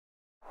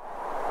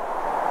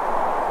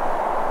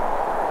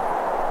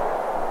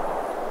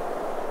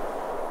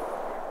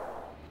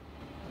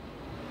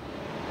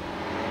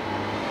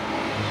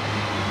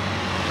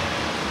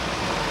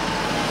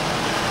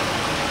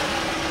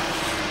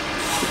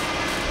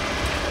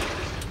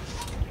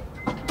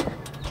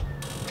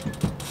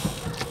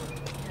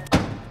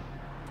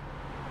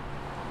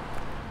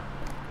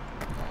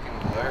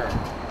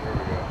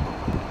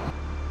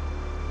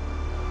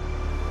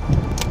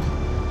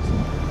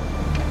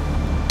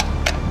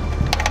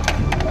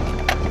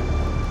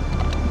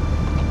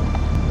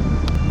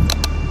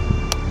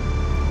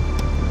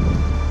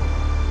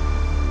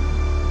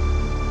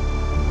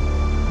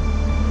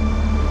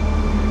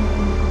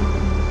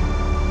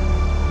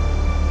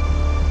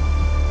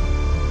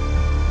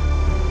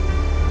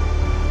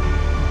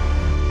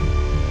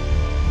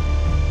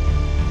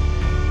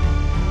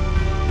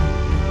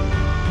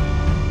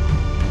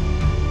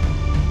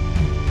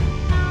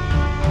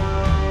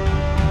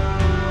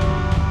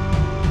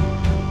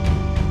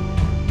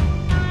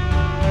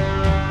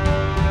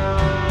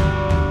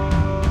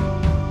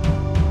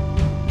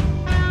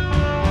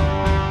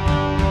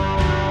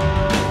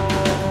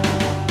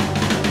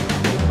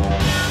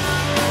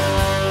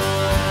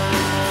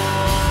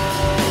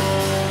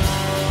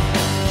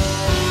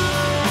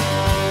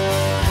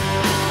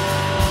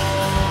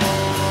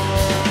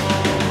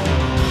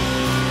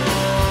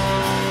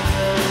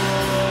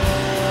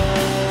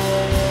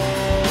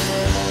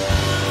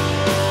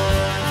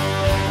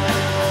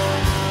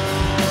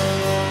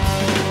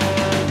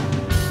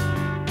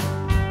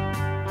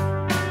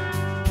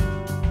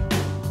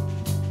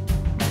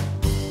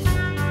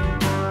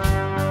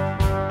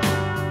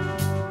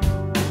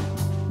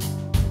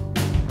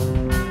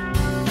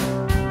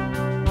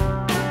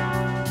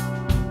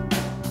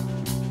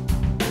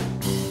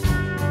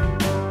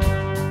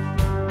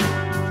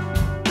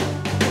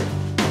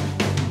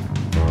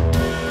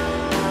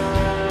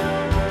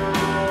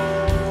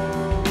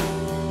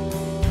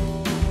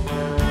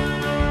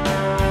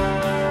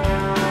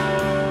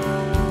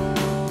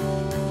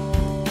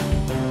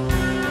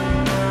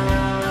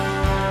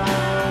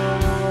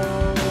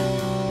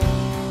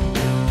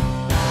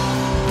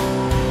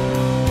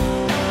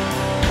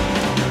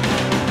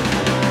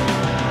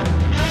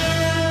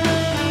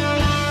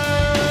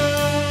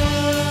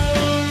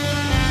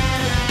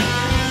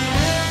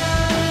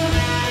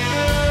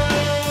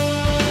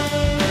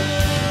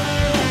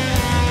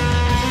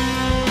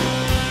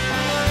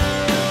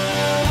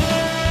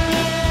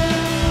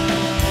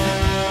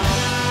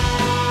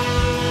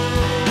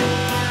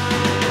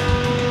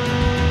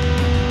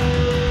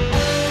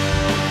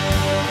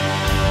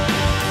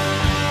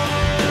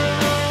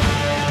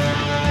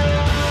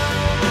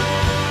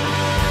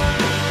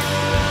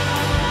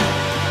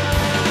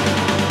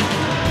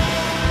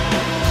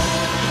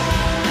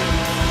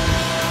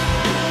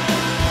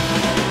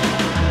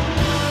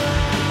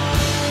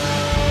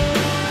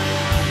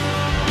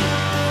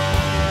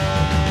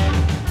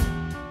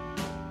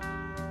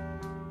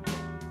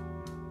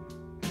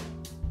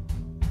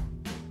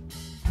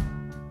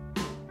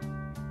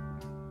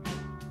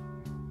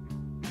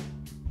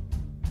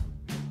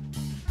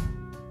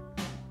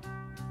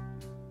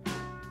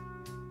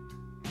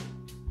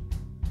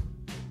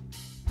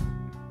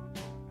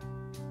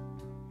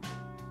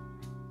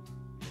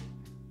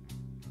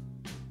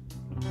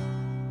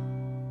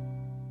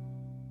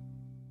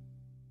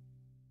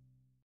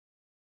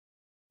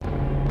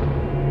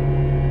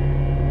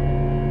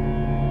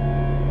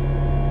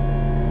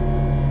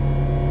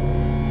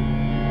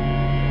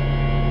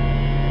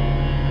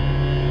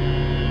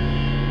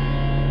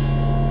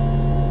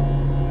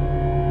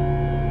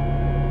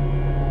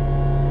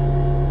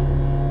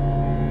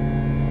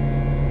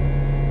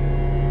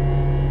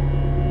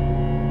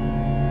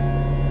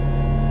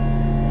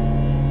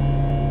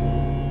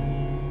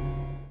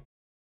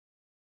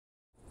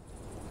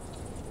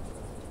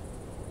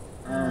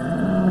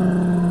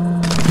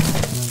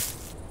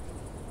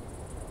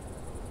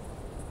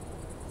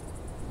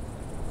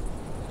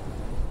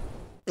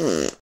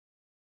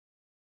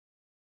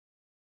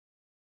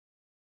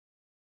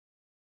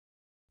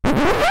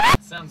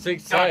Sounds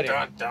exciting.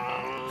 Dun,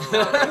 dun,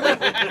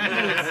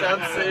 dun.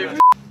 Sounds safe.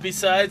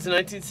 Besides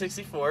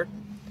 1964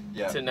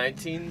 Yeah. to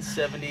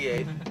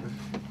 1978,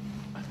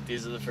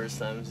 these are the first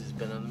times he's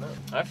been on the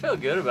mountain. I feel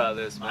good about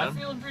this, man. I'm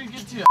feeling pretty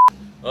good too.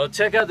 Well,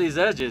 check out these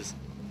edges.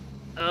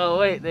 Oh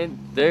wait,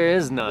 there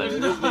is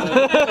none. I'm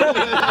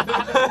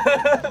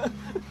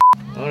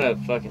gonna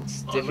fucking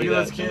stiffy Look at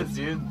those that. kids,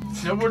 dude.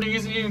 Snowboarding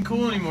isn't even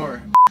cool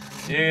anymore.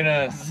 You're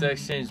gonna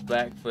sex change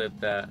backflip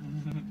that.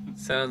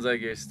 Sounds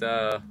like your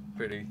style.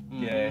 Pretty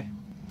gay.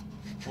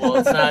 Well,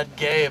 it's not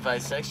gay if I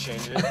sex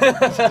change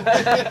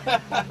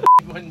it.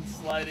 When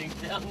sliding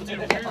down. Dude,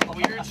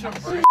 weird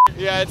subversion.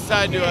 Yeah, it's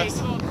tied to us.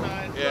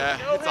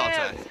 Yeah, it's all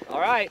tied.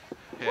 All right.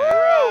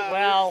 Yeah.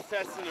 Well,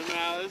 Testing them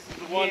out. This is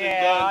the one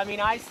yeah, I mean,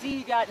 I see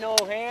you got no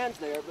hands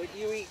there, but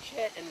you each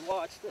hit and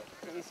watch this.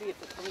 Let me see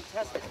if let me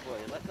test it for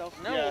you. Let go.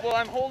 No, Yeah. well,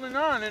 I'm holding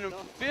on in a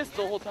fist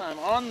the whole time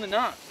on the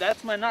knot.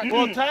 That's my knot.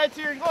 Well, tie it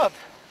to your glove.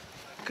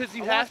 Because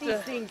you I have want to.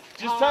 these things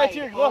just tie it to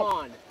your tied glove.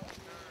 on.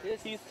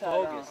 This He's is tied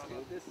bogus, on.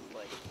 dude. This is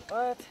like,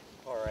 what?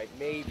 All right,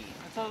 maybe.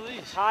 That's on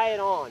leash. Tie it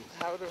on.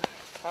 How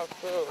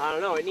so? I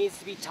don't know. It needs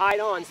to be tied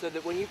on so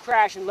that when you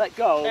crash and let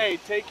go, Hey,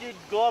 take your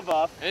glove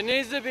off. It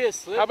needs to be a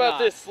slip How about knot.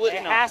 this slip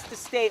it knot? has to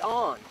stay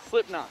on.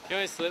 Slip knot. Can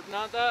we slip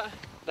knot that?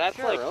 That's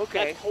Sure, like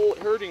okay. that's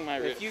hurting my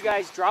wrist. If you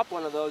guys drop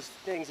one of those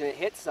things and it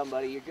hits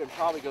somebody, you're gonna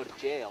probably go to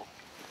jail.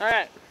 All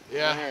right.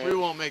 Yeah, we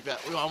won't make that.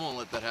 I won't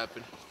let that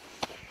happen.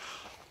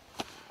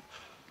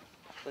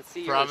 Let's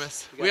see.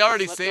 Promise. Yours. You got We the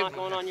already slip saved knot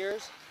going them. on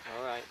yours.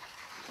 All right.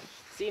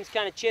 Seems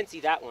kind of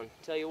chintzy, that one.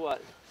 Tell you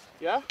what.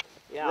 Yeah.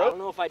 Yeah, I Rope? don't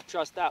know if I'd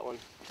trust that one.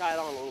 Try it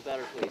on a little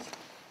better, please.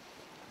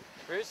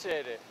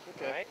 Appreciate it.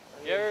 Okay. All right.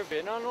 You ever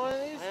been on one of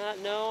these?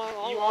 No,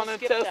 I'll You I'll want to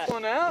skip test that.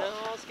 one out? No,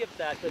 I'll skip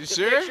that. But You to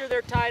sure? make sure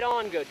they're tied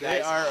on good, guys.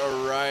 They are a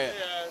riot.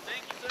 Yeah.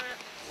 Thank you, sir.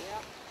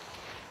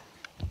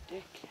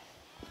 Yep.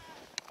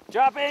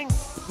 Dropping.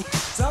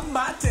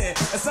 Somebody,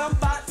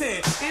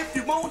 if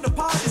you want to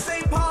party,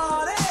 say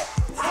party.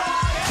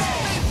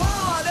 Party,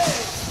 party,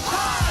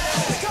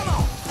 party. Come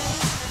on.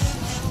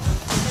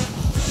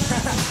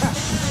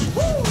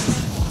 Woo.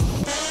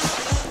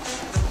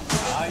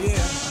 Oh,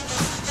 yeah.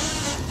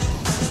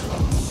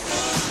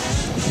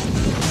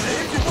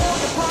 If you want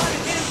to party,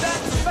 is that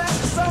the fact?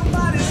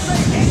 Somebody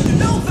say, and you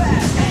know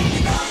that, and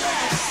you know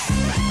that.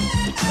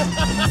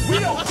 We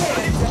don't care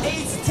if you're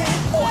age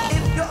 10 or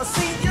if you're a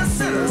senior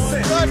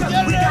citizen.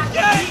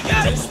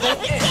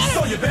 So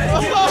you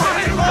better get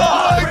ready. We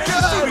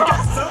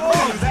got some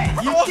news that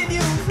you can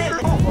use and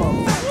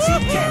over that you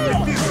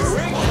can't refuse.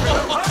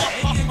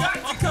 And you got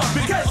to come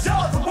because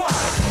you're the one.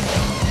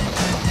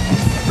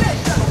 Red,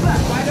 yellow,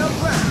 black, white, or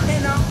brown.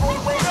 In our own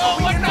way, we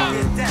can knock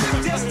it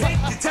down. Just take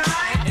your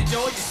time,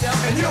 enjoy yourself,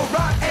 and you'll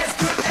rock as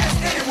good as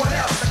anyone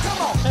else. So come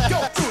on, go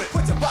do it.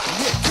 Put your body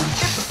here.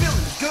 If the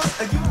feeling is good,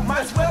 you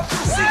might as well do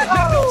it. See, it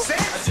make no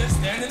sense. Just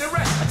standing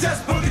around.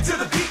 Just boogie to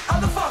the beat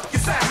of the funky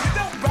sound. You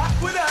don't rock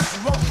with us,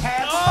 you won't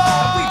have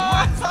fun. We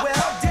might as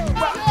well didn't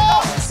rock at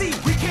all. See,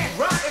 we can't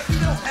rock if you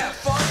don't have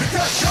fun.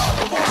 Because you're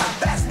the one,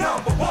 that's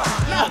number one.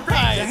 Now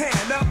raise your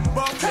hand up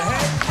above your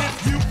head if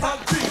you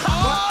agree. What I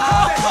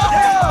say,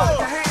 yeah,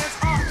 your hands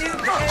are in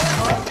the air.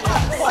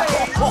 Say,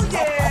 oh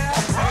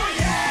yeah, oh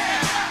yeah.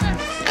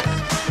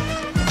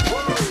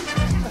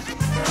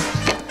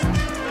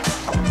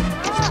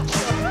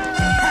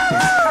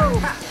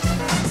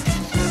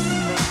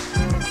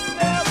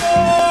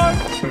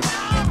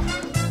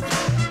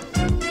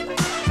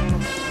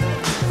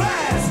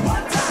 Flash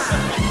one time.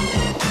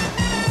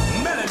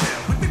 Melody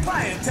with the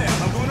clientele.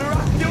 I'm gonna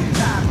rock your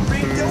time,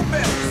 ring your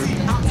bell. See,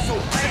 I'm so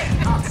bad,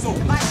 I'm so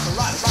like a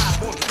ride,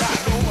 won't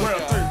ride no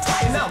world through.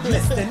 And I'm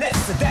Mr. Ness,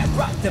 that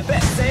rock the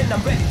best, and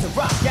I'm ready to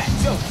rock at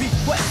your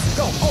request.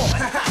 Go on,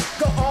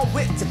 go on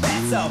with your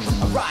best. So,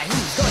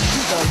 Raheem's gonna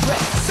do the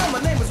rest. So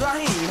my name is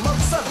Raheem, I'm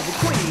the son of a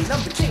queen.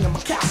 I'm the king of my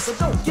castle,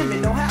 don't give me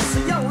no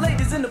hassle. Young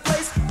ladies in the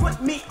place,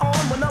 put me on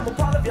when I'm a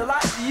part of your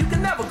life. You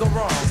can never go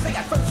wrong. Say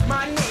at first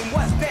my name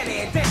was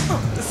Benny, then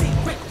the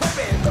secret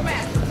weapon, the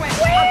master plan.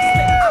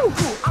 I'm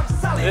cool, I'm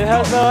solid. It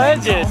has no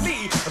edges.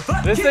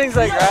 This thing's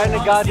like riding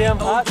a goddamn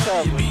hot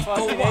tub with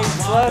fucking 8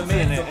 sluts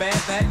in it.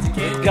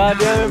 It's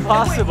goddamn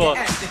impossible.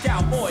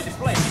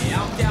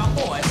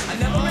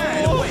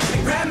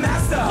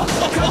 Grandmaster,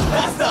 come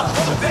faster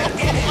than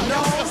any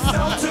known.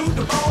 Sell to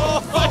the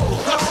bone,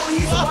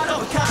 he's one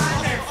of a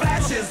kind, and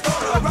Flash is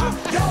gonna rock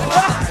your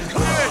mind.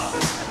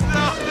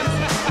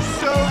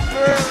 So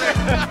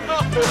perfect.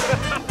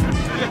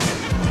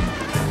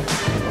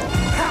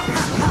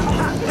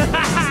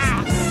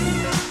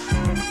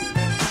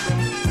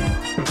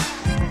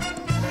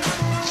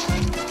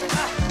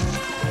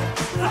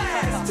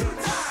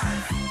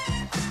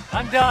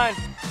 I'm done.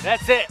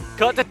 That's it.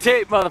 Cut the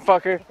tape,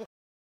 motherfucker.